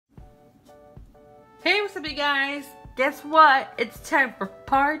What's up, you guys? Guess what? It's time for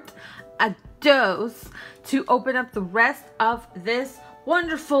part a dose to open up the rest of this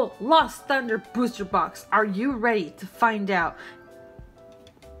wonderful Lost Thunder booster box. Are you ready to find out?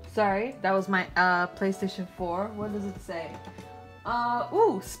 Sorry, that was my PlayStation 4. What does it say?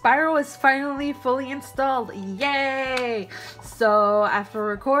 Ooh, Spyro is finally fully installed. Yay! So after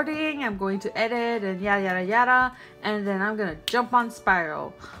recording, I'm going to edit and yada yada yada, and then I'm gonna jump on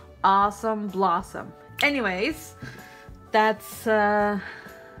Spyro. Awesome blossom. Anyways, that's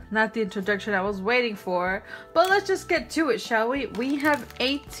not the introduction I was waiting for, but let's just get to it, shall we? We have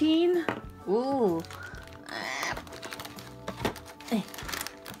 18. Ooh.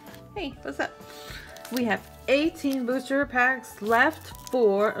 Hey, what's up? We have 18 booster packs left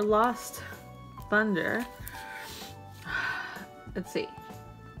for Lost Thunder. Let's see.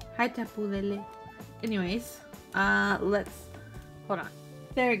 Hi, Tapulele. Anyways, let's hold on.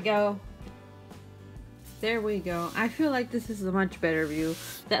 There we go. There we go. I feel like this is a much better view.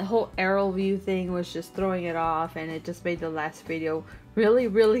 That whole arrow view thing was just throwing it off, and it just made the last video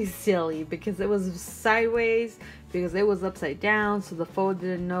really silly because it was sideways, because it was upside down, so the phone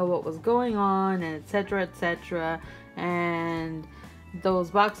didn't know what was going on, and etc, etc. And those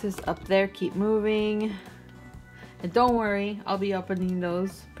boxes up there keep moving, and don't worry, I'll be opening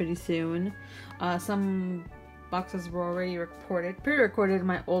those pretty soon. Some boxes were already pre-recorded in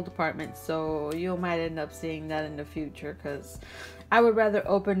my old apartment, so you might end up seeing that in the future, because I would rather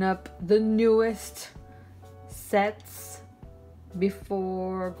open up the newest sets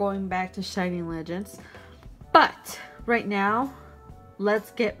before going back to Shining Legends. But right now,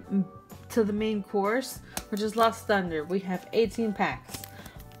 let's get to the main course, which is Lost Thunder. We have 18 packs.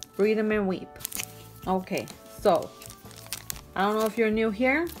 Read them and weep. Okay, so I don't know if you're new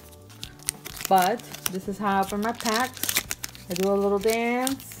here, but this is how I open my packs. I do a little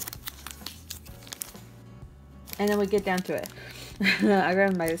dance, and then we get down to it. I grab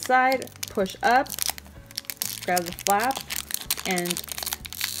them by the side, push up, grab the flap, and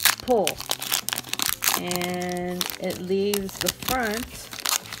pull. And it leaves the front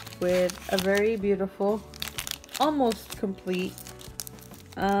with a very beautiful, almost complete,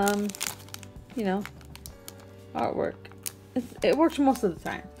 you know, artwork. It works most of the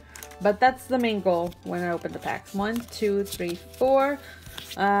time. But that's the main goal when I open the packs. 1, 2, 3, 4.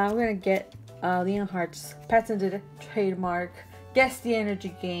 We're gonna get Leonhardt's patented trademark Guess the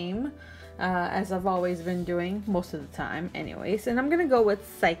Energy game, as I've always been doing most of the time anyways. And I'm gonna go with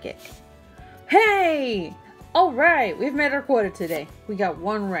Psychic. Hey! Alright, we've made our quota today. We got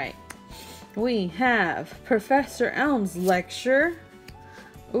one right. We have Professor Elm's lecture.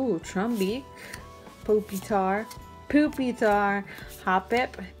 Ooh, Trumbeak, Pupitar,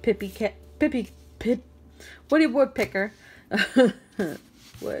 Hoppip, Woody Woodpecker.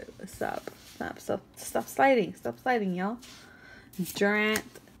 What? Stop sliding, y'all. Durant,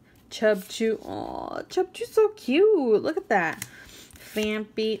 Chubchoo. Oh, Chubchoo's so cute. Look at that.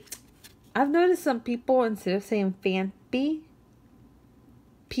 Fampy. I've noticed some people, instead of saying Fanpy,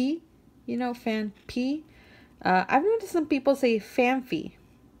 P, you know, Fan P. I've noticed some people say Fanfy.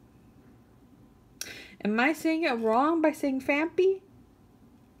 Am I saying it wrong by saying Fampy?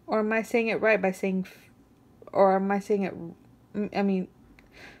 Or am I saying it right by saying, or am I saying it, I mean,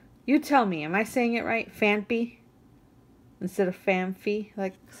 you tell me, am I saying it right? Fanpy? Instead of Fanfy,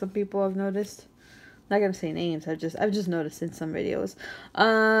 like some people have noticed. I'm not gonna say names, I've just noticed in some videos.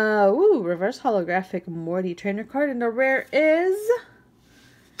 Ooh, reverse holographic Morty trainer card, and the rare is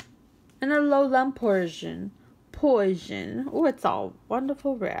an Alolan Poison. Oh, it's all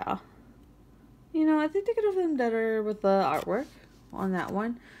wonderful rare. You know, I think they could have done better with the artwork on that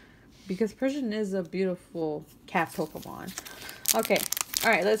one, because Persian is a beautiful cat Pokemon. Okay,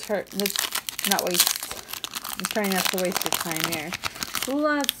 alright, let's not waste. I'm trying not to waste your time here.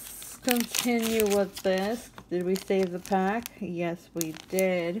 Let's continue with this. Did we save the pack? Yes, we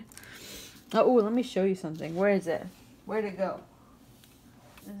did. Oh, let me show you something. Where is it? Where'd it go?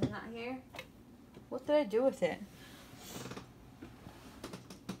 Is it not here? What did I do with it?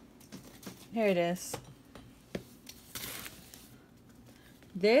 Here it is.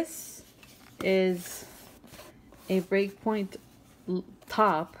 This is a breakpoint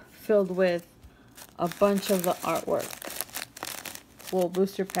top filled with a bunch of the artwork. Well,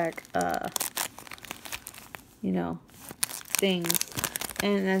 booster pack, you know, things.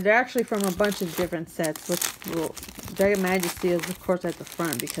 And they're actually from a bunch of different sets, which, well, Dragon Majesty is, of course, at the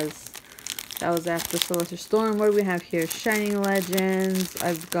front, because that was after Celestial Storm. What do we have here? Shining Legends.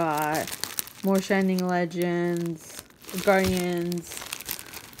 I've got more Shining Legends, Guardians,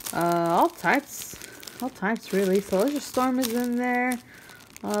 all types really. Celestial Storm is in there.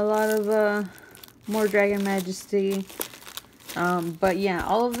 A lot of more Dragon Majesty. But yeah,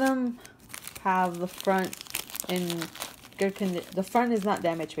 all of them have the front in good condition. The front is not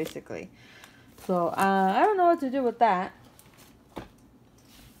damaged, basically. So, I don't know what to do with that.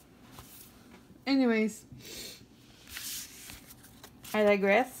 Anyways, I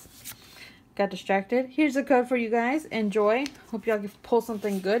digress. Got distracted. Here's the code for you guys. Enjoy. Hope y'all can pull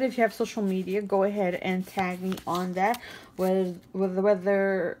something good. If you have social media, go ahead and tag me on that. Whether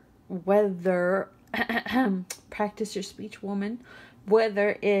practice your speech, woman.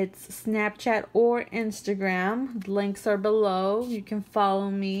 Whether it's Snapchat or Instagram, the links are below. You can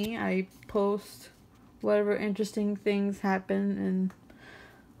follow me. I post whatever interesting things happen in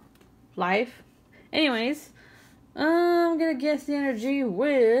life. Anyways, I'm gonna guess the energy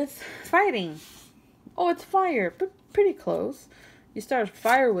with fighting. Oh, it's fire. Pretty close. You start a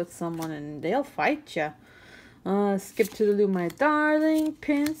fire with someone and they'll fight ya. Skip to the loo, my darling.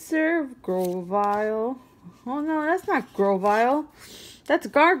 Pincer, Grovile. Oh no, that's not Grovile. That's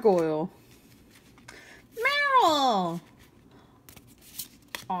Gargoyle. Meryl.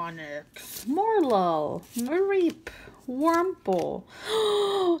 Onyx. Morlo. Mareep. Wurmple.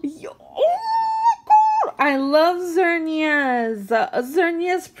 Oh my god! I love Xerneas.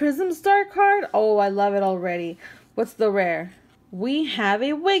 Xerneas Prism Star card. Oh, I love it already. What's the rare? We have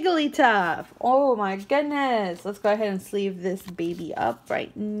a Wigglytuff. Oh my goodness. Let's go ahead and sleeve this baby up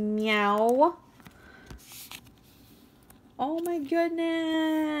right now. Oh my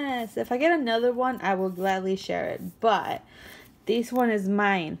goodness. If I get another one, I will gladly share it. But this one is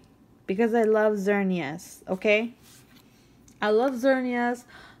mine because I love Xerneas, okay? I love Xerneas.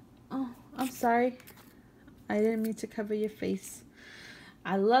 Oh, I'm sorry. I didn't mean to cover your face.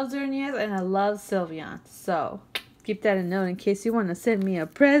 I love Xerneas and I love Sylveon. So, keep that in note in case you want to send me a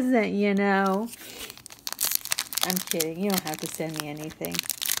present, you know. I'm kidding. You don't have to send me anything.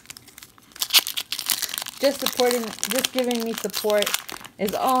 Just giving me support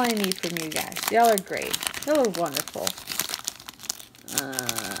is all I need from you guys. Y'all are great. Y'all are wonderful.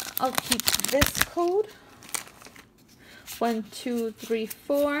 I'll keep this code. 1, 2, 3,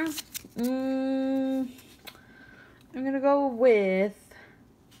 4. I'm gonna go with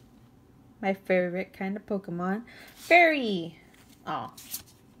my favorite kind of Pokemon. Fairy. Oh,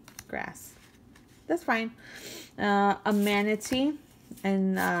 grass. That's fine. A Manatee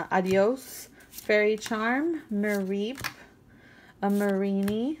and Adios. Fairy Charm, Mareep, a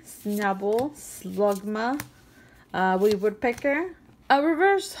Marini, Snubble, Slugma, Woody Woodpecker, a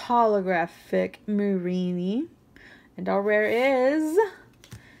reverse holographic Marini, and our rare is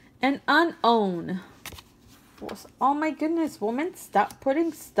an Unown. Oh my goodness, woman, stop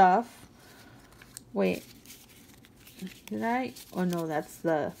putting stuff. Wait, did I? Oh no, that's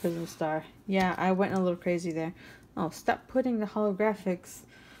the Prism Star. Yeah, I went a little crazy there. Oh, stop putting the holographics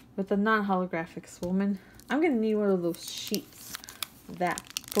with the non-holographics, woman. I'm gonna need one of those sheets that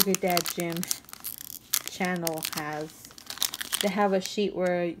Pokédad Gym channel has. They have a sheet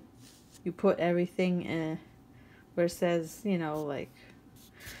where you put everything in, where it says, you know, like,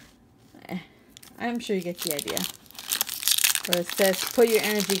 I'm sure you get the idea. Where it says, put your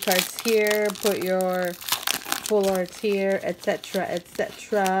energy cards here, put your full arts here, etc.,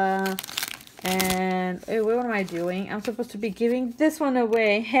 etc. And wait, what am I doing? I'm supposed to be giving this one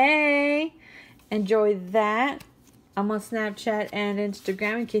away. Hey, enjoy that. I'm on Snapchat and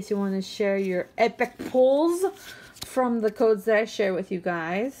Instagram in case you want to share your epic pulls from the codes that I share with you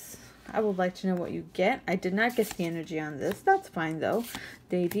guys. I would like to know what you get. I did not get the energy on this. That's fine though.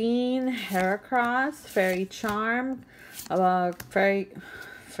 Daydeen, Heracross, Fairy Charm, Fairy.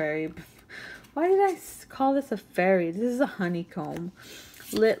 Why did I call this a fairy? This is a honeycomb.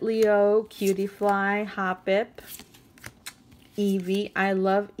 Litleo, Cutiefly, Hoppip, Eevee. I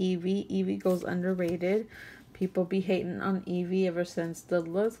love Eevee. Eevee goes underrated. People be hating on Eevee ever since the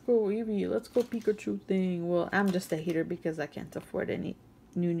let's go Eevee, let's go Pikachu thing. Well, I'm just a hater because I can't afford any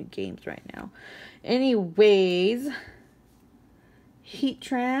new games right now. Anyways,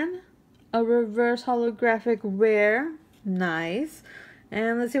 Heatran, a reverse holographic rare. Nice.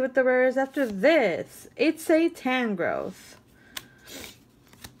 And let's see what the rare is after this. It's a Tangrowth.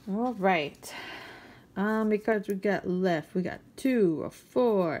 All right. How many cards we got left? We got 2,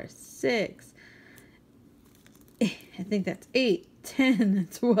 4, 6. I think that's 8, 10,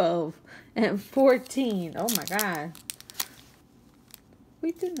 12, and 14. Oh my god.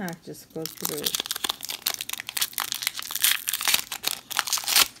 We did not just go through.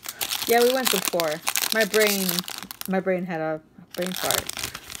 Yeah, we went through 4. My brain had a brain fart.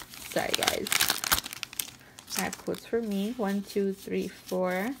 Sorry guys. I have codes for me. 1, 2, 3,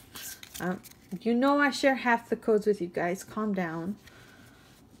 4. You know I share half the codes with you guys. Calm down.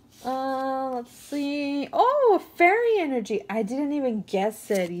 let's see. Oh, fairy energy. I didn't even guess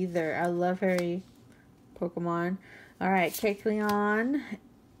it either. I love fairy Pokemon. Alright, Kecleon,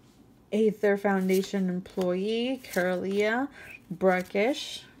 Aether Foundation employee, Curlia,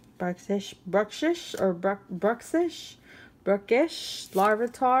 Bruxish,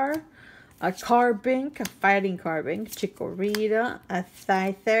 Larvitar, a Carbink, a fighting Carbink, Chikorita, a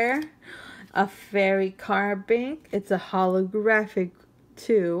Scyther, a fairy Carbink. It's a holographic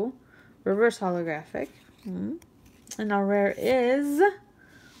too, reverse holographic. And our rare is,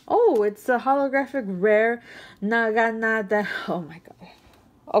 oh, it's a holographic rare Naganada. Oh my god.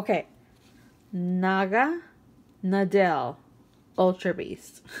 Okay, Naga Nadel Ultra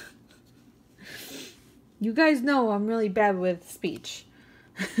Beast. You guys know I'm really bad with speech.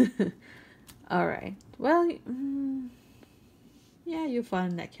 Alright. Well, yeah, you'll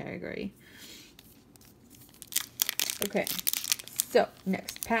find that category. Okay. So,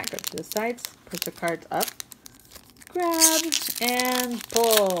 next pack. Go to the sides. Put the cards up. Grab and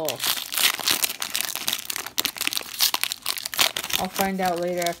pull. I'll find out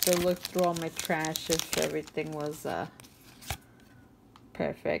later after I look through all my trash if everything was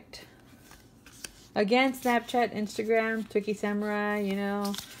perfect. Again, Snapchat, Instagram, Twiki Samurai, you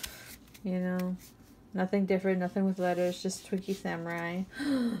know, nothing different, nothing with letters, just Twiki Samurai.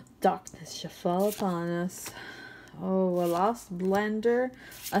 Darkness shall fall upon us. Oh, a Lost Blender,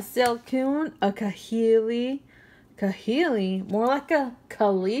 a Silcoon, a Kahili, more like a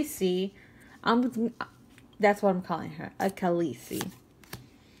Khaleesi. That's what I'm calling her, a Khaleesi.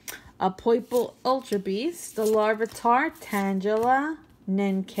 A Poiple Ultra Beast, a Larvitar, Tangela,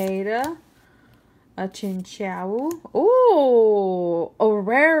 Nincada, a Chinchou. Oh, a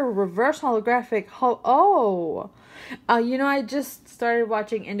rare reverse holographic. You know, I just started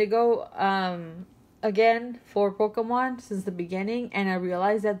watching Indigo again for Pokemon since the beginning, and I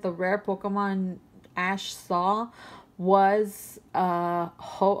realized that the rare Pokemon Ash saw was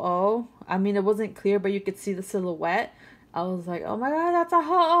Ho-Oh. I mean, it wasn't clear, but you could see the silhouette. I was like, oh my god, that's a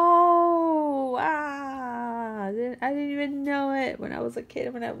Ho-Oh! I didn't even know it when I was a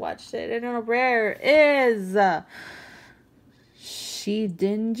kid when I watched it. And a rare is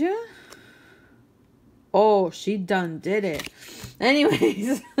Shedinja. Oh, she done did it.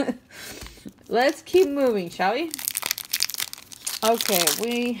 Anyways, let's keep moving, shall we? Okay,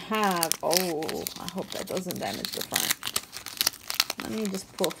 we have, oh, I hope that doesn't damage the front. Let me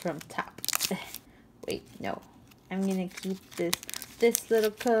just pull from top. Wait, no. I'm gonna keep this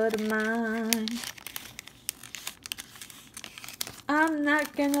little card of mine. I'm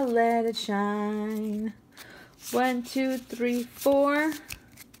not gonna let it shine. 1, 2, 3, 4.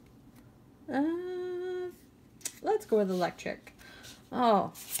 Let's go with electric.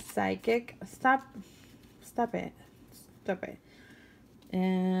 Oh, psychic. Stop it.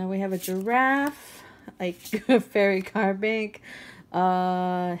 And we have a giraffe, like fairy Carbink,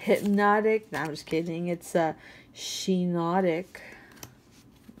 hypnotic. No, I'm just kidding. It's a Sheenotic.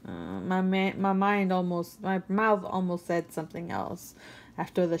 My mouth almost said something else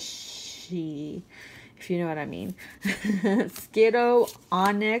after the she, if you know what I mean. Skiddo,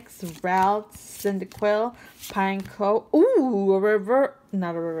 Onyx, Route, Cyndaquil, Pineco. Ooh,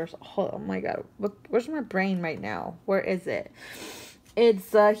 not a reverse. Oh my god, where's my brain right now? Where is it?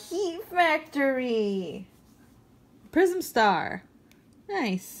 It's a Heat Factory. Prism Star.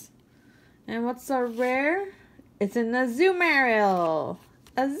 Nice. And what's our rare? It's an Azumarill.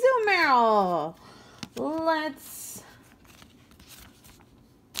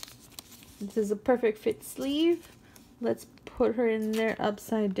 This is a perfect fit sleeve. Let's put her in there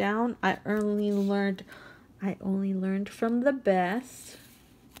upside down. I only learned from the best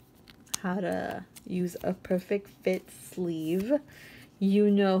how to use a perfect fit sleeve.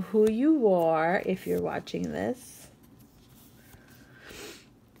 You know who you are if you're watching this.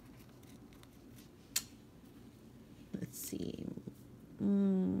 Let's see.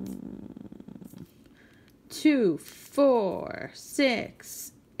 2, 4,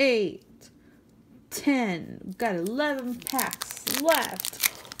 6, 8, 10. We've got 11 packs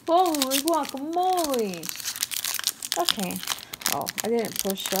left. Holy guacamole. Okay. Oh, I didn't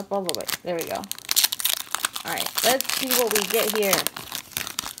push up all the way. There we go. Alright, let's see what we get here.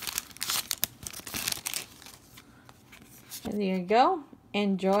 And there you go.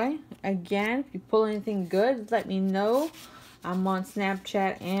 Enjoy. Again, if you pull anything good, let me know. I'm on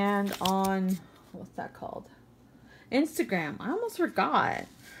Snapchat and on, what's that called? Instagram. I almost forgot.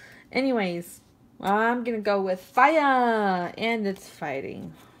 Anyways, I'm going to go with fire. And it's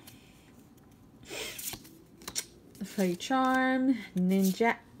fighting. Fairy Charm.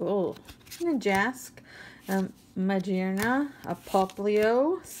 Ninjask. Magearna, a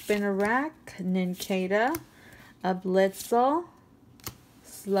Poplio, Spinnerack, Nincada, a Blitzel,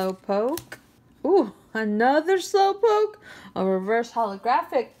 Slowpoke. Ooh, another Slowpoke. A reverse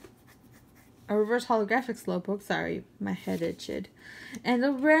holographic Slowpoke. Sorry, my head itched. And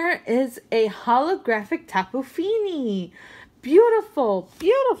the rare is a holographic Tapu Fini. Beautiful,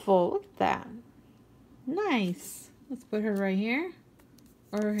 beautiful. Look at that. Nice. Let's put her right here.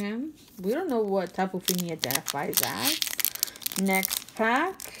 Or him. We don't know what Tapu Fini identifies as. Next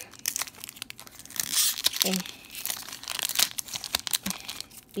pack.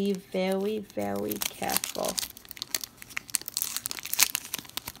 Be very, very careful.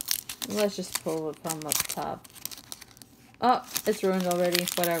 Let's just pull it from up top. Oh, it's ruined already.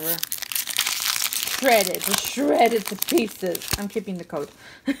 Whatever. Shredded. Just shredded to pieces. I'm keeping the code.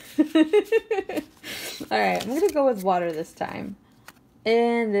 Alright, I'm going to go with water this time.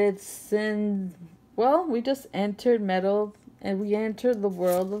 And it's in... Well, we just entered metal. And we entered the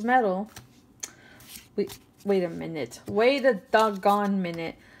world of metal. Wait a minute. Wait a doggone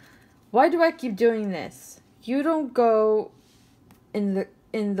minute. Why do I keep doing this? You don't go in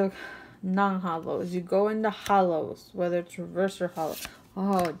the non-hollows. You go in the hollows, whether it's reverse or hollow.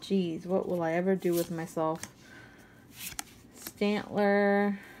 Oh, geez. What will I ever do with myself?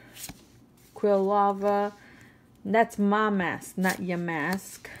 Stantler. Quilava. That's my mask, not your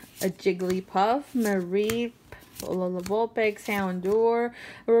mask. A Jigglypuff. Mareep. Vulpix. Houndour.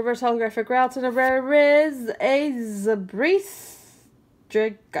 A reverse holographic route to the rare is a Zebstrika.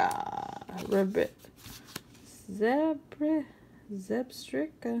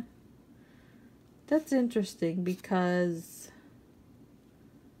 Zebstrika. That's interesting because...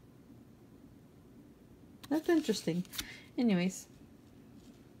 That's interesting. Anyways.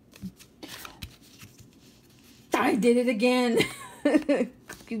 I did it again.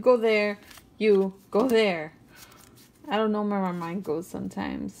 You go there. You go there. I don't know where my mind goes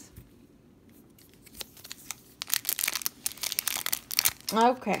sometimes.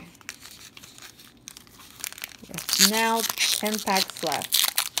 Okay. Yes, now 10 packs left.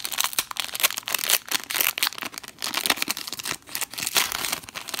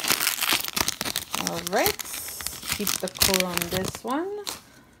 Alright. Keep the cool on this one.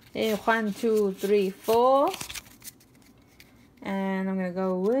 1, 2, 3, 4. And I'm going to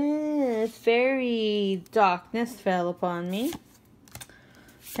go with Fairy. Darkness fell upon me.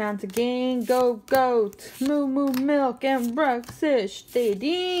 Count again. Go Goat. Moo Moo Milk and Bruxish.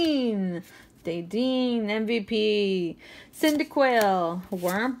 Stadine. MVP. Cyndaquil.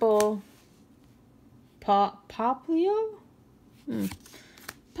 Wurmple. Poplio?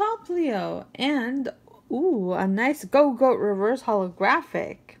 Poplio. And, ooh, a nice Go Goat reverse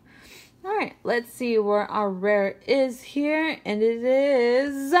holographic. Alright, let's see where our rare is here. And it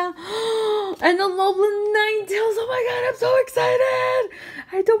is... and the Alolan Ninetales. Oh my god, I'm so excited!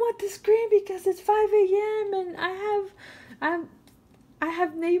 I don't want to scream because it's 5 a.m. and I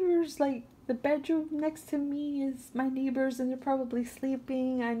have neighbors. Like, the bedroom next to me is my neighbors and they're probably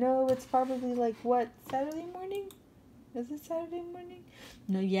sleeping. I know it's probably like, what, Saturday morning? Is it Saturday morning?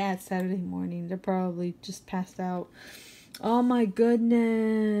 No, yeah, it's Saturday morning. They're probably just passed out. Oh my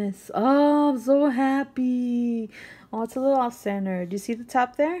goodness. Oh, I'm so happy. Oh, it's a little off-centered. Do you see the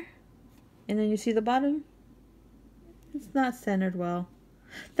top there? And then you see the bottom? It's not centered well.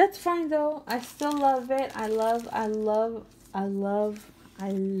 That's fine though. I still love it. I love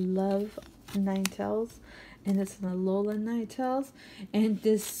Ninetales. And it's an Alolan Ninetales. And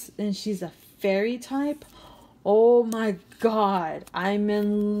she's a fairy type. Oh my god. I'm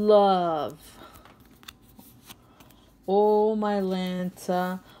in love. Oh my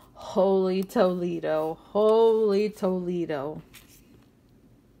Lanta. Holy Toledo. Holy Toledo.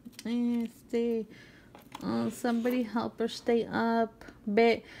 Stay. Oh, somebody help her stay up.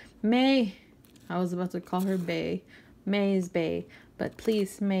 May. I was about to call her Bay. May is Bay. But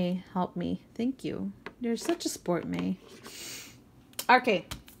please, May, help me. Thank you. You're such a sport, May. Okay.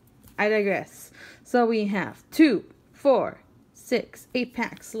 I digress. So we have 2, 4, 6, 8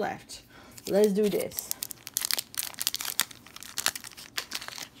 packs left. Let's do this.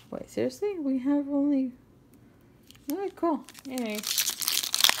 Wait, seriously? We have only... Alright, cool. Anyway.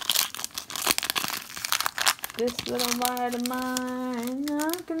 This little light of mine,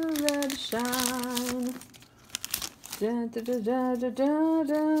 I'm gonna let it shine. Da, da, da, da, da, da,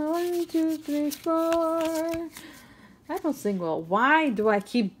 da. 1, 2, 3, 4. I don't sing well. Why do I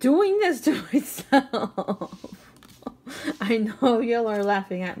keep doing this to myself? I know y'all are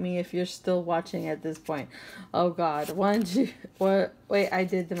laughing at me if you're still watching at this point. Oh god. 1, 2, what? Wait, I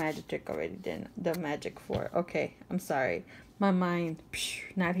did the magic trick already, didn't? The magic 4. Okay, I'm sorry. My mind,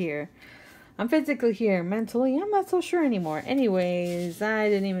 not here. I'm physically here. Mentally, I'm not so sure anymore. Anyways, I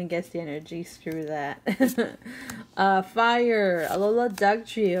didn't even guess the energy. Screw that. Fire. Alola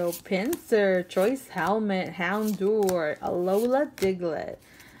Dugtrio. Pinsir. Choice Helmet. Houndour. Alola Diglett.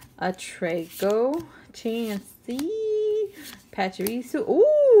 Trago. Chansey. Pachirisu.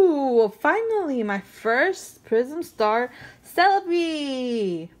 Ooh! Finally, my first Prism Star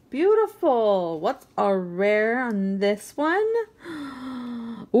Celebi. Beautiful. What's a rare on this one?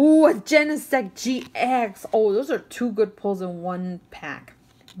 Ooh, a Genesect GX. Oh, those are two good pulls in one pack.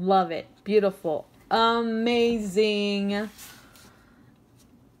 Love it. Beautiful. Amazing.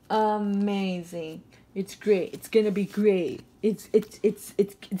 Amazing. It's great. It's gonna be great. It's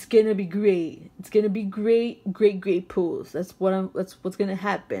gonna be great. It's gonna be great pulls. That's what's gonna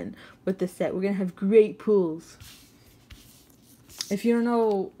happen with this set. We're gonna have great pulls. If you don't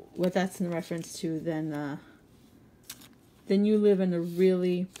know what that's in reference to, then you live in a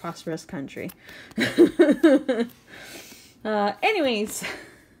really prosperous country. Anyways.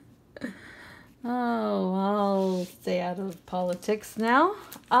 Oh, I'll stay out of politics now.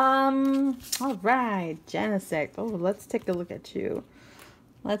 All right, Genesect. Oh, let's take a look at you.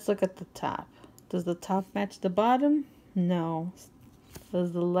 Let's look at the top. Does the top match the bottom? No.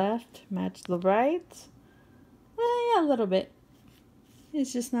 Does the left match the right? Yeah, a little bit.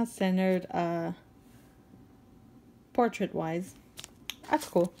 It's just not centered, portrait-wise. That's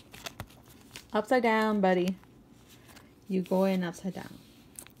cool. Upside down, buddy. You go in upside down.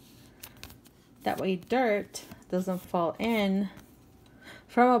 That way dirt doesn't fall in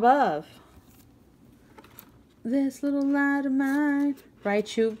from above. This little light of mine.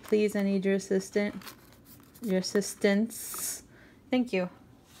 Raichu, please, I need your assistance. Thank you.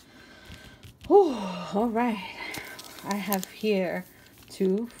 Oh, all right. I have here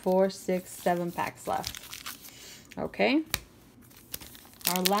 2, 4, 6, 7 packs left. Okay.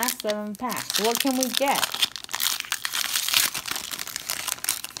 Our last 7 packs. What can we get?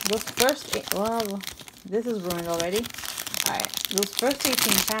 Those first 8, well, this is ruined already. Alright, those first 18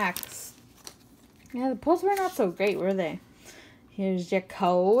 packs. Yeah, the pulls were not so great, were they? Here's your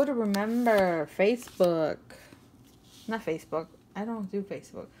code. Remember, Facebook. Not Facebook. I don't do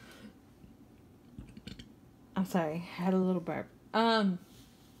Facebook. I'm sorry, I had a little burp.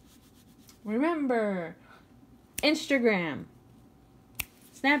 Remember, Instagram,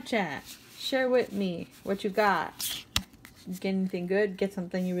 Snapchat. Share with me what you got. Get anything good, get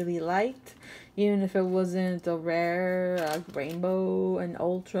something you really liked, even if it wasn't a rare, a rainbow, an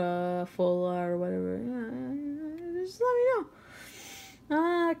ultra, full, or whatever. Just let me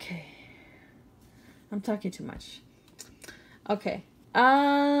know. Okay, I'm talking too much. Okay,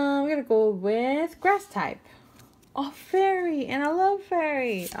 we're gonna go with grass type. Oh, fairy, and I love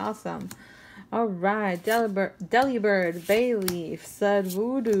fairy. Awesome. All right, Delibird, Bayleaf,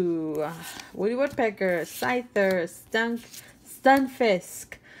 Sudwoodoo, Woody Woodpecker, Scyther,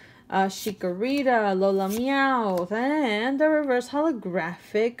 Stunfisk, Chikorita, Lola Meowth, and the reverse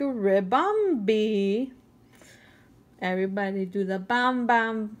holographic Ribombee. Everybody do the bam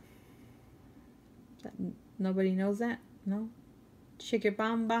bam. Nobody knows that? No? Shake your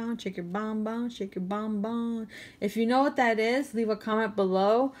bomb bomb, shake your bomb bomb, shake your bomb bomb. If you know what that is, leave a comment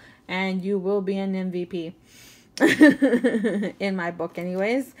below and you will be an MVP. In my book,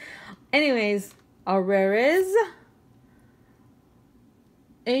 anyways. Our rare is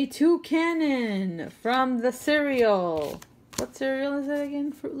a toucan from the cereal. What cereal is it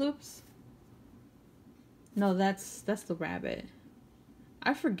again? Fruit Loops? No, that's the rabbit.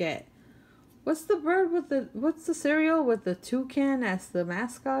 I forget. What's the bird with the, what's the cereal with the toucan as the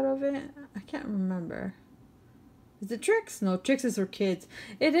mascot of it? I can't remember. Is it Trix? No, Trix is for kids.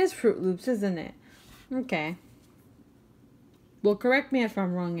 It is Fruit Loops, isn't it? Okay. Well, correct me if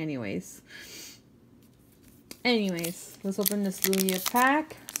I'm wrong anyways. Let's open this Lugia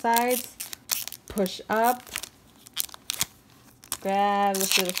pack. Sides. Push up. Grab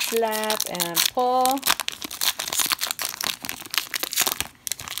this little flap and pull.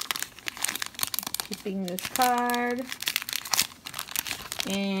 Keeping this card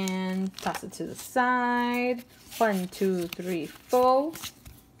and toss it to the side. 1, 2, 3, 4.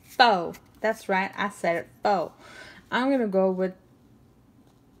 Foe. That's right, I said it. Foe. I'm gonna go with.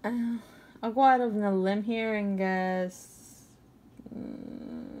 I'll go out on a limb here and guess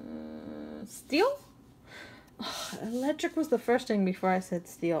steel. Electric was the first thing before I said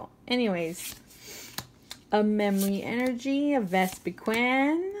steel. Anyways, a memory energy, a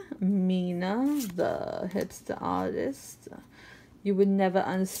Vespiquen. Mina, the hipster artist. You would never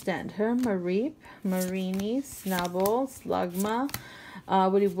understand her. Mareep, Marini, Snubble, Slugma,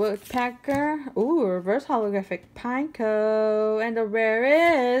 Woody Woodpecker. Ooh, reverse holographic Pineco. And the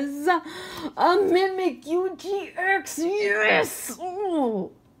rare is a Mimic UGX. Yes!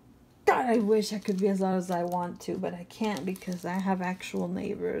 Ooh. God, I wish I could be as loud as I want to, but I can't because I have actual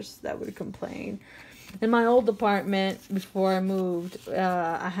neighbors that would complain. In my old apartment, before I moved,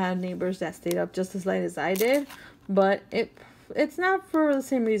 I had neighbors that stayed up just as late as I did, but it's not for the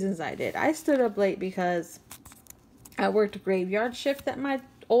same reasons I did. I stood up late because I worked a graveyard shift at my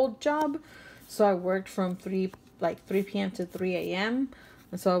old job, so I worked from 3 p.m. to 3 a.m.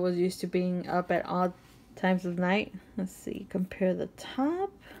 And so I was used to being up at odd times of night. Let's see, compare the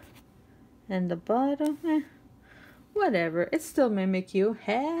top and the bottom. Whatever, it's still Mimikyu.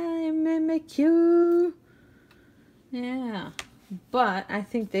 Hey, Mimikyu. Yeah, but I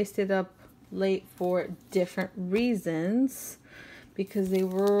think they stayed up late for different reasons because they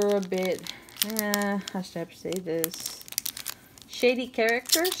were a bit, how should I say this? Shady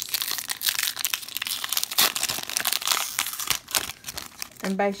characters.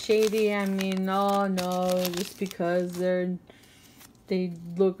 And by shady, I mean, oh no, just because they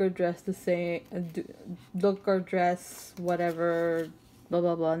look or dress the same, look or dress whatever, blah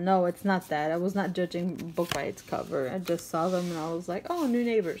blah blah. No, it's not that. I was not judging a book by its cover. I just saw them and I was like, oh, new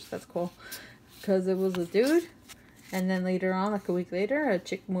neighbors, that's cool. Because it was a dude, and then later on, like a week later, a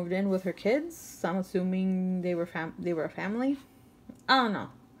chick moved in with her kids. So I'm assuming they were a family. I don't know.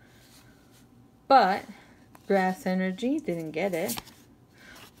 But grass energy didn't get it.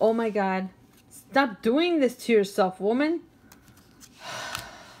 Oh my god, stop doing this to yourself, woman.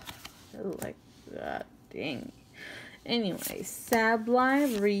 Like that, dang. Anyway,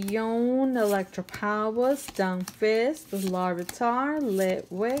 Sableye, Rion, Electropower, Stunfisk, Larvitar,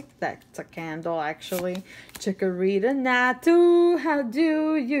 Litwick, that's a candle actually, Chikorita, Natu, how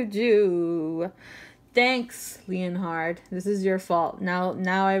do you do? Thanks, Leonhard. This is your fault.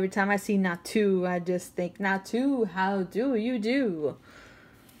 Now every time I see Natu, I just think, Natu, how do you do?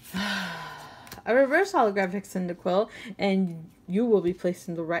 A reverse holographic Cyndaquil, and you will be placed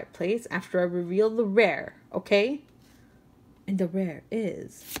in the right place after I reveal the rare, okay? And the rare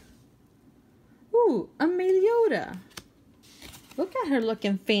is... Ooh, a Meliota. Look at her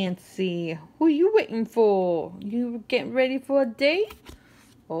looking fancy. Who are you waiting for? You getting ready for a date?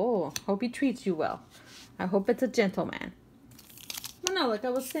 Oh, hope he treats you well. I hope it's a gentleman. Well, no, like I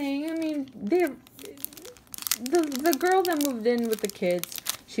was saying, I mean, the girl that moved in with the kids,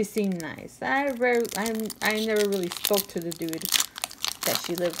 she seemed nice. I never really spoke to the dude that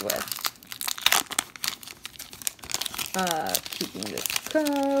she lived with. Keeping this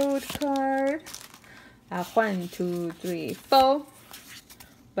code card. 1, 2, 3, 4.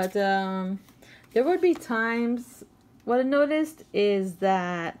 But there would be times. What I noticed is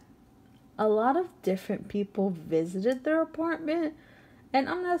that a lot of different people visited their apartment. And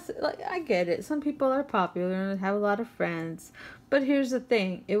I'm not, like, I get it. Some people are popular and have a lot of friends. But here's the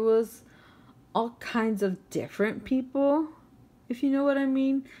thing. It was all kinds of different people, if you know what I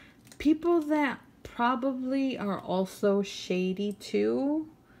mean. People that probably are also shady too,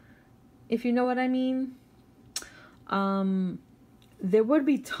 if you know what I mean. There would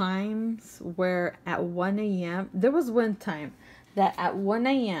be times where at 1 a.m. There was one time that at 1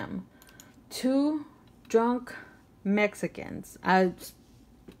 a.m. 2 drunk Mexicans,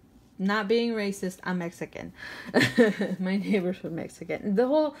 not being racist, I'm Mexican. My neighbors were Mexican. The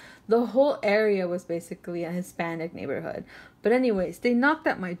whole area was basically a Hispanic neighborhood. But anyways, they knocked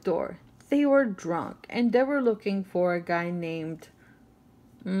at my door. They were drunk and they were looking for a guy named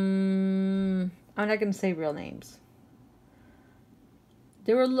I'm not gonna say real names.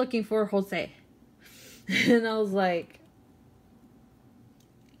 They were looking for Jose. And I was like,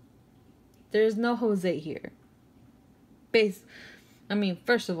 there's no Jose here.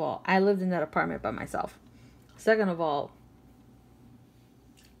 First of all, I lived in that apartment by myself. Second of all,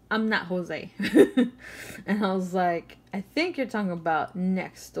 I'm not Jose. And I was like, I think you're talking about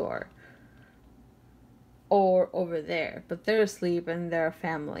next door. Or over there. But they're asleep and they're a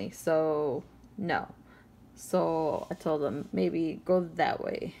family. So, no. So, I told him, maybe go that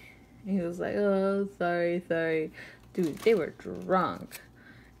way. And he was like, oh, sorry. Dude, they were drunk.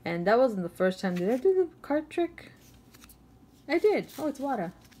 And that wasn't the first time. Did I do the card trick? I did. Oh, it's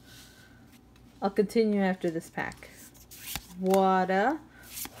water. I'll continue after this pack. Water,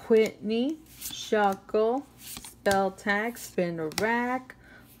 Whitney, Shuckle, Spell Tag, Spinarak,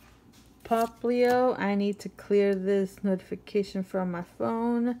 Poplio. I need to clear this notification from my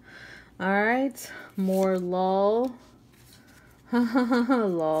phone. Alright. More lol.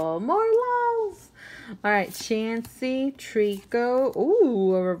 Lol. More lols. All right, Chansey, Trico.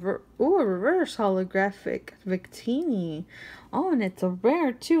 Ooh, a reverse holographic Victini. Oh, and it's a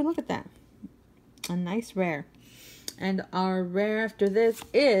rare too. Look at that. A nice rare. And our rare after this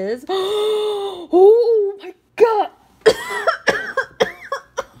is oh my god.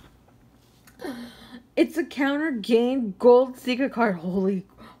 It's a counter gain gold secret card. Holy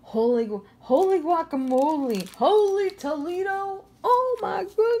guacamole. Holy Toledo. Oh my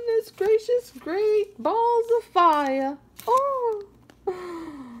goodness gracious, great balls of fire. Oh,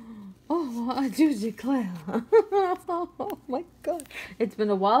 I do declare. Oh my god. It's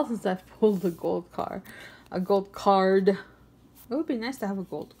been a while since I've pulled a gold card. A gold card. It would be nice to have a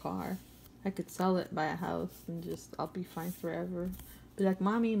gold car. I could sell it, buy a house, and just, I'll be fine forever. Be like,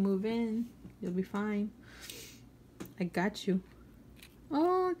 mommy, move in. You'll be fine. I got you.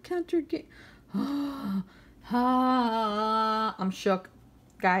 Oh, counter game. I'm shook.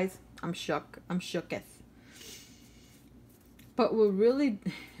 Guys, I'm shook. I'm shooketh. But we're really,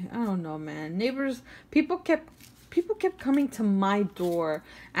 I don't know, man. Neighbors, people kept coming to my door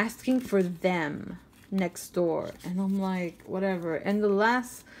asking for them next door. And I'm like, whatever. And the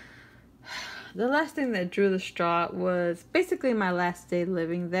last thing that drew the straw was basically my last day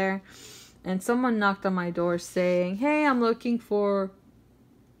living there. And someone knocked on my door saying, hey, I'm looking for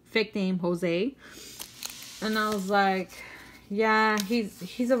fake name Jose. And I was like, yeah,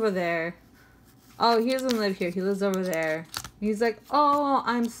 he's over there. Oh, he doesn't live here. He lives over there. He's like, oh,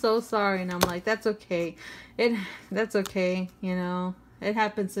 I'm so sorry. And I'm like, that's okay. That's okay. You know, it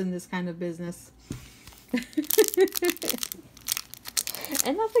happens in this kind of business. And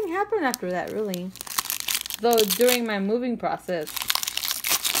nothing happened after that, really. Though during my moving process,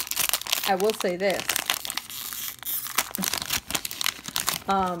 I will say this.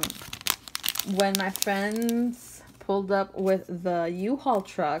 When my friends pulled up with the U-Haul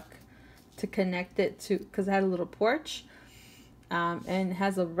truck to connect it to, because it had a little porch, and it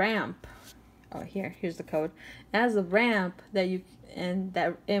has a ramp. Oh, here's the code. It has a ramp and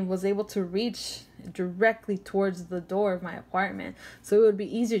was able to reach directly towards the door of my apartment, so it would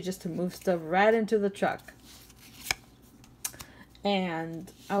be easier just to move stuff right into the truck.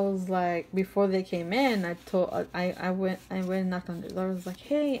 And I was like, before they came in, I went and knocked on the door. I was like,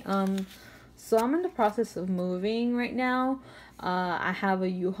 hey, so I'm in the process of moving right now. I have a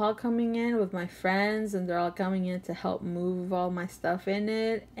U-Haul coming in with my friends, and they're all coming in to help move all my stuff in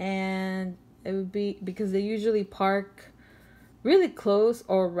it. And it would be, because they usually park really close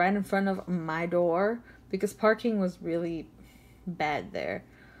or right in front of my door, because parking was really bad there.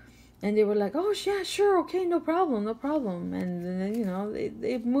 And they were like, oh, yeah, sure, okay, no problem. And then, you know,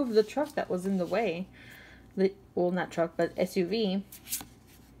 they moved the truck that was in the way. Well, not truck, but SUV.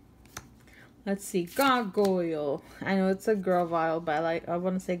 Let's see, gargoyle. I know it's a girl vial, but I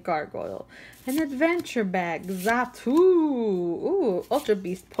want to say gargoyle. An adventure bag, Zatu. Ooh, Ultra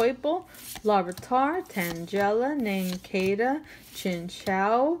Beast Poiple, Larvitar, Tangela, Nankata,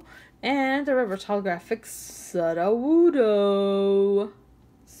 Chinchou, and a reverse holographic Sudowoodo.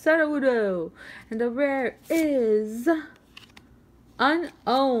 And the rare is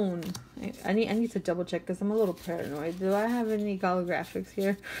unown. I need to double check because I'm a little paranoid. Do I have any holographics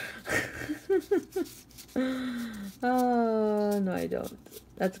here? Oh, no, I don't.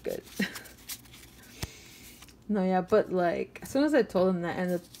 That's good. No, yeah, but like, as soon as I told them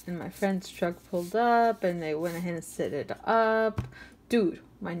that, and my friend's truck pulled up, and they went ahead and set it up, dude,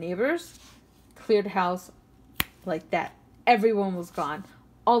 my neighbors cleared the house like that. Everyone was gone.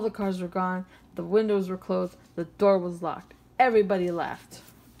 All the cars were gone. The windows were closed. The door was locked. Everybody left.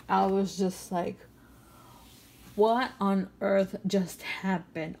 I was just like, what on earth just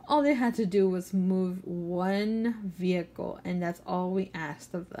happened? All they had to do was move one vehicle, and that's all we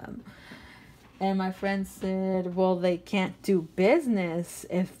asked of them. And my friend said, well, they can't do business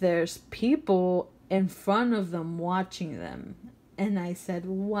if there's people in front of them watching them. And I said,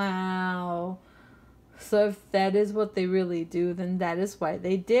 wow. So if that is what they really do, then that is why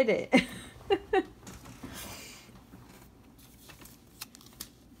they did it.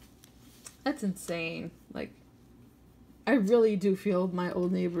 That's insane. Like, I really do feel my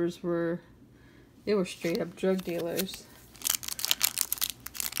old neighbors were straight up drug dealers.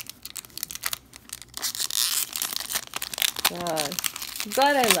 God.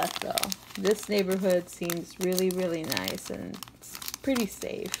 Glad I left though. This neighborhood seems really, really nice and it's pretty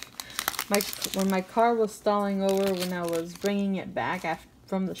safe. When my car was stalling over when I was bringing it back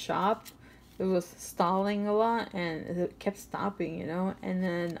from the shop, it was stalling a lot and it kept stopping, you know. And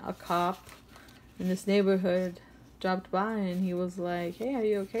then a cop in this neighborhood dropped by and he was like, hey, are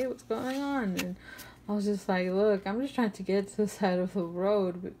you okay? What's going on? And I was just like, look, I'm just trying to get to the side of the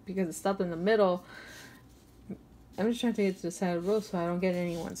road because it stopped in the middle. I'm just trying to get to the side of the road so I don't get in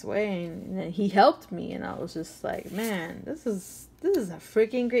anyone's way. And then he helped me, and I was just like, man, this is a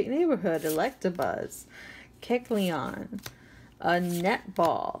freaking great neighborhood. Electabuzz, Kecleon, a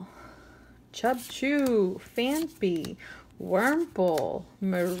Netball, Chubchoo, Phanpy, Wurmple,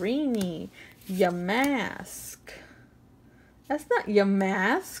 Marini, Yamask. That's not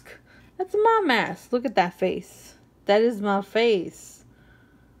Yamask. That's my mask. Look at that face. That is my face.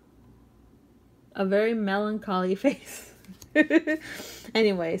 A very melancholy face.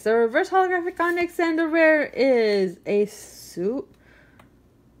 Anyway, so reverse holographic Onyx, and the rare is a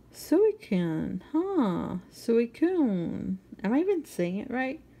Suicune. Huh. Suicune. Am I even saying it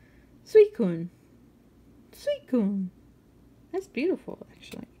right? Suicune. Suicune. That's beautiful,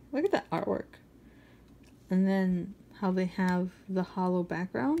 actually. Look at that artwork. And then how they have the hollow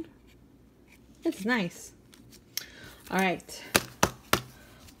background. It's nice. Alright.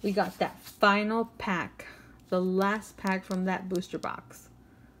 We got that final pack. The last pack from that booster box.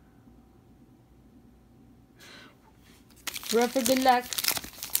 Rub for good luck.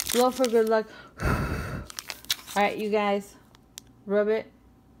 Blow for good luck. Alright, you guys. Rub it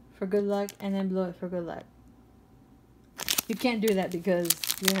for good luck and then blow it for good luck. You can't do that because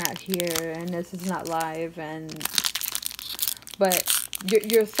you're not here and this is not live, but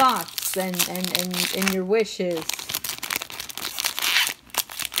your thoughts and your wishes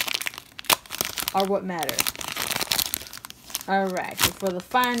are what matter. Alright, so for the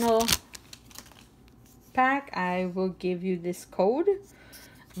final pack, I will give you this code.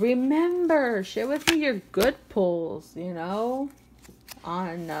 Remember, share with me your good pulls, you know,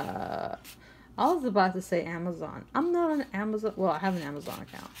 on, I was about to say Amazon. I'm not on Amazon. Well, I have an Amazon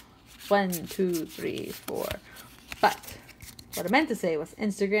account. 1, 2, 3, 4. But what I meant to say was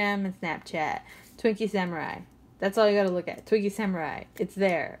Instagram and Snapchat. Twinkie Samurai. That's all you gotta look at. Twinkie Samurai. It's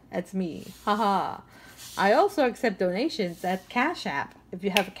there. That's me. Haha. I also accept donations at Cash App. If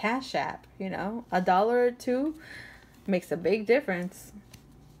you have a Cash App, you know, $1 or $2 makes a big difference.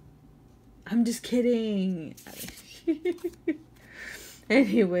 I'm just kidding.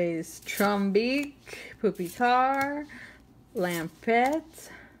 Anyways, Trumbeak, Pupitar, Lampet,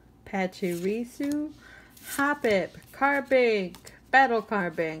 Pachirisu, Hoppip, Carbink, Battle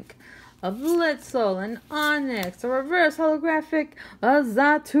Carbink, a Blitzel, an Onyx, a reverse holographic, a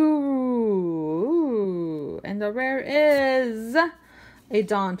Zaturu. And the rare is a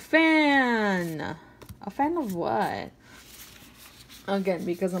Dawn Fan. A fan of what? Again,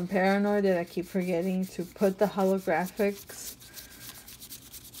 because I'm paranoid that I keep forgetting to put the holographics.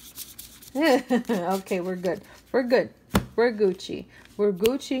 Okay, we're good. We're good. We're Gucci. We're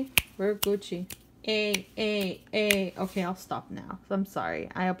Gucci. We're Gucci. Okay, I'll stop now. I'm sorry.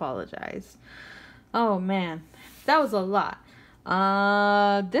 I apologize. Oh, man. That was a lot.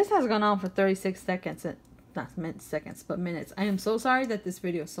 This has gone on for 36 seconds. Not seconds, but minutes. I am so sorry that this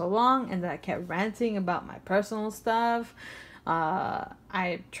video is so long and that I kept ranting about my personal stuff.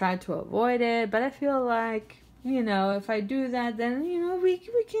 I tried to avoid it, but I feel like, you know, if I do that, then, you know, we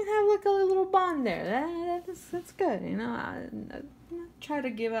can have like a little bond there. That's good, you know. I'm not trying to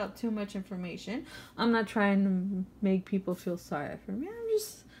give out too much information. I'm not trying to make people feel sorry for me. I'm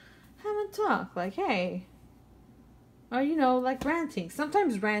just having a talk, like, hey, or, you know, like ranting.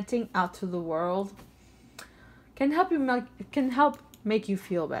 Sometimes ranting out to the world can help make you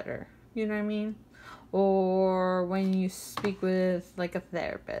feel better. You know what I mean? Or when you speak with like a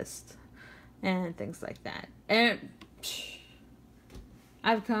therapist and things like that. And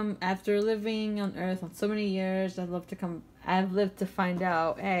I've come, after living on Earth on so many years, I've lived to find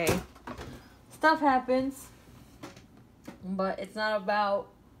out, hey, stuff happens, but it's not about,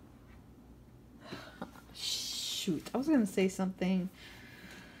 shoot, I was gonna say something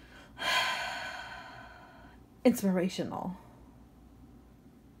inspirational.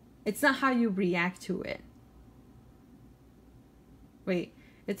 It's not how you react to it. Wait,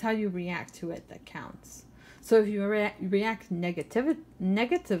 it's how you react to it that counts. So if you react negatively,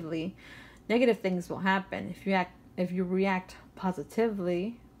 negative things will happen. If you react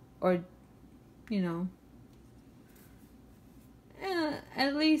positively, or, you know,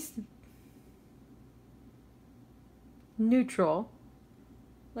 at least neutral,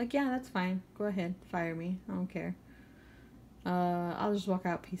 like, yeah, that's fine. Go ahead, fire me. I don't care. I'll just walk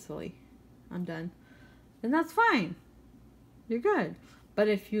out peacefully. I'm done. And that's fine. You're good. But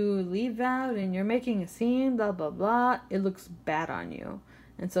if you leave out and you're making a scene, blah, blah, blah, it looks bad on you.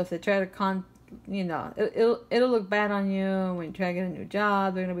 And so if they try to you know, it'll look bad on you when you try to get a new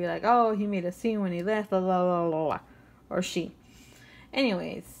job. They're going to be like, oh, he made a scene when he left, blah, blah, blah, blah, blah. Or she.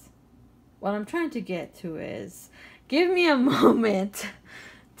 Anyways, what I'm trying to get to is, give me a moment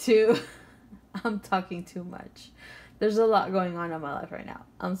to I'm talking too much. There's a lot going on in my life right now.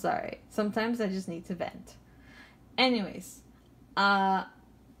 I'm sorry. Sometimes I just need to vent. Anyways, I'll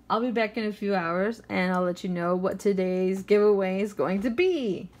be back in a few hours and I'll let you know what today's giveaway is going to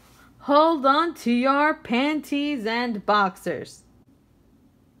be. Hold on to your panties and boxers.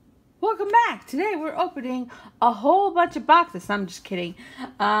 Welcome back. Today we're opening a whole bunch of boxes. I'm just kidding.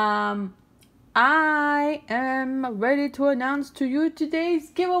 I am ready to announce to you today's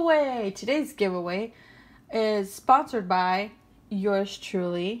giveaway. Today's giveaway is sponsored by yours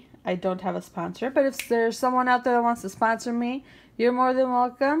truly. I don't have a sponsor, but if there's someone out there that wants to sponsor me, you're more than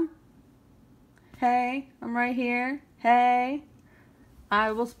welcome. Hey, I'm right here. Hey,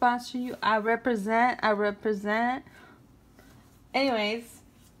 I will sponsor you. I represent. Anyways,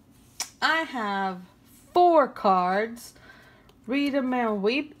 I have 4 cards. Read them and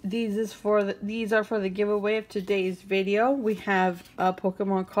weep. These are for the giveaway of today's video. We have a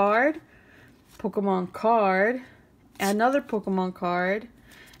Pokemon card, another Pokemon card,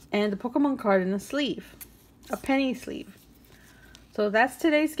 and the Pokemon card in a sleeve, a penny sleeve. So that's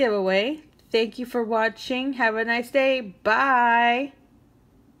today's giveaway. Thank you for watching. Have a nice day. Bye.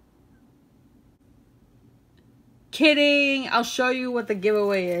 Kidding. I'll show you what the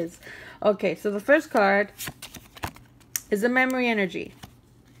giveaway is. Okay, so the first card is a memory energy.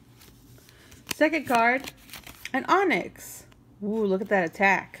 Second card, an Onyx. Ooh, look at that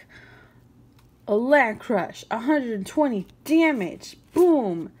attack. A Land Crush, 120 damage.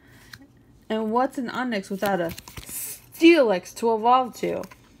 Boom. And what's an Onyx without a Steelix to evolve to?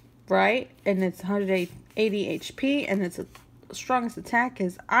 Right? And it's 180 HP, and its strongest attack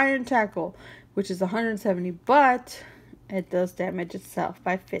is Iron Tackle, which is 170, but it does damage itself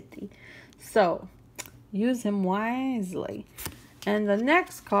by 50. So, use him wisely. And the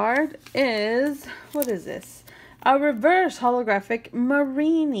next card is, what is this? A reverse holographic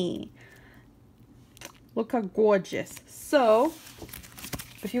Marini. Look how gorgeous. So,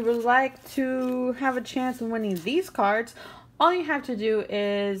 if you would like to have a chance of winning these cards, all you have to do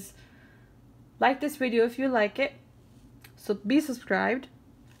is like this video if you like it. So be subscribed.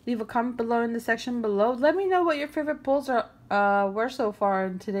 Leave a comment below in the section below. Let me know what your favorite pulls were so far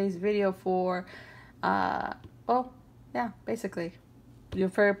in today's video for basically your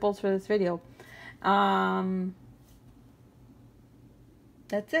favorite pulls for this video. That's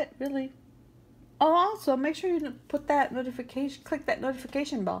it, really. Oh, also make sure you put that notification, click that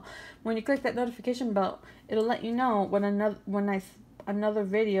notification bell. When you click that notification bell, it'll let you know when another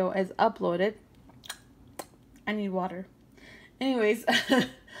video is uploaded. I need water. Anyways,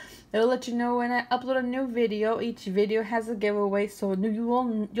 it'll let you know when I upload a new video. Each video has a giveaway, so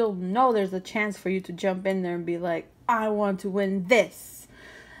you'll know there's a chance for you to jump in there and be like, I want to win this.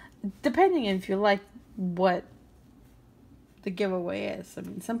 Depending if you like what the giveaway is. I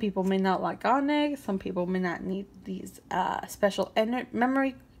mean, some people may not like Onyx. Some people may not need these special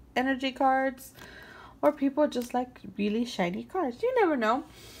memory energy cards. Or people just like really shiny cards. You never know.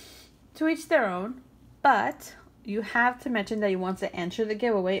 To each their own. But you have to mention that you want to enter the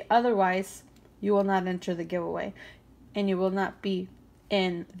giveaway. Otherwise, you will not enter the giveaway. And you will not be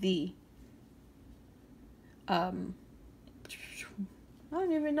in the... I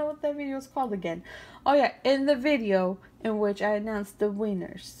don't even know what that video is called again. Oh yeah, in the video in which I announced the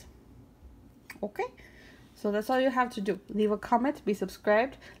winners. Okay? So that's all you have to do. Leave a comment, be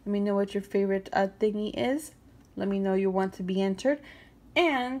subscribed. Let me know what your favorite thingy is. Let me know you want to be entered.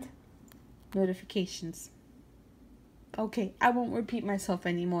 And notifications. Okay, I won't repeat myself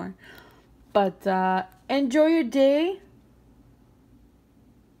anymore. But enjoy your day.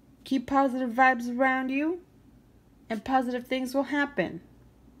 Keep positive vibes around you. And positive things will happen.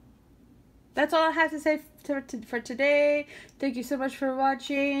 That's all I have to say for today. Thank you so much for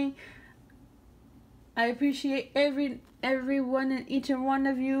watching. I appreciate everyone and each and one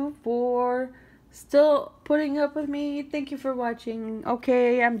of you for still putting up with me. Thank you for watching.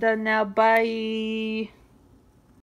 Okay, I'm done now. Bye.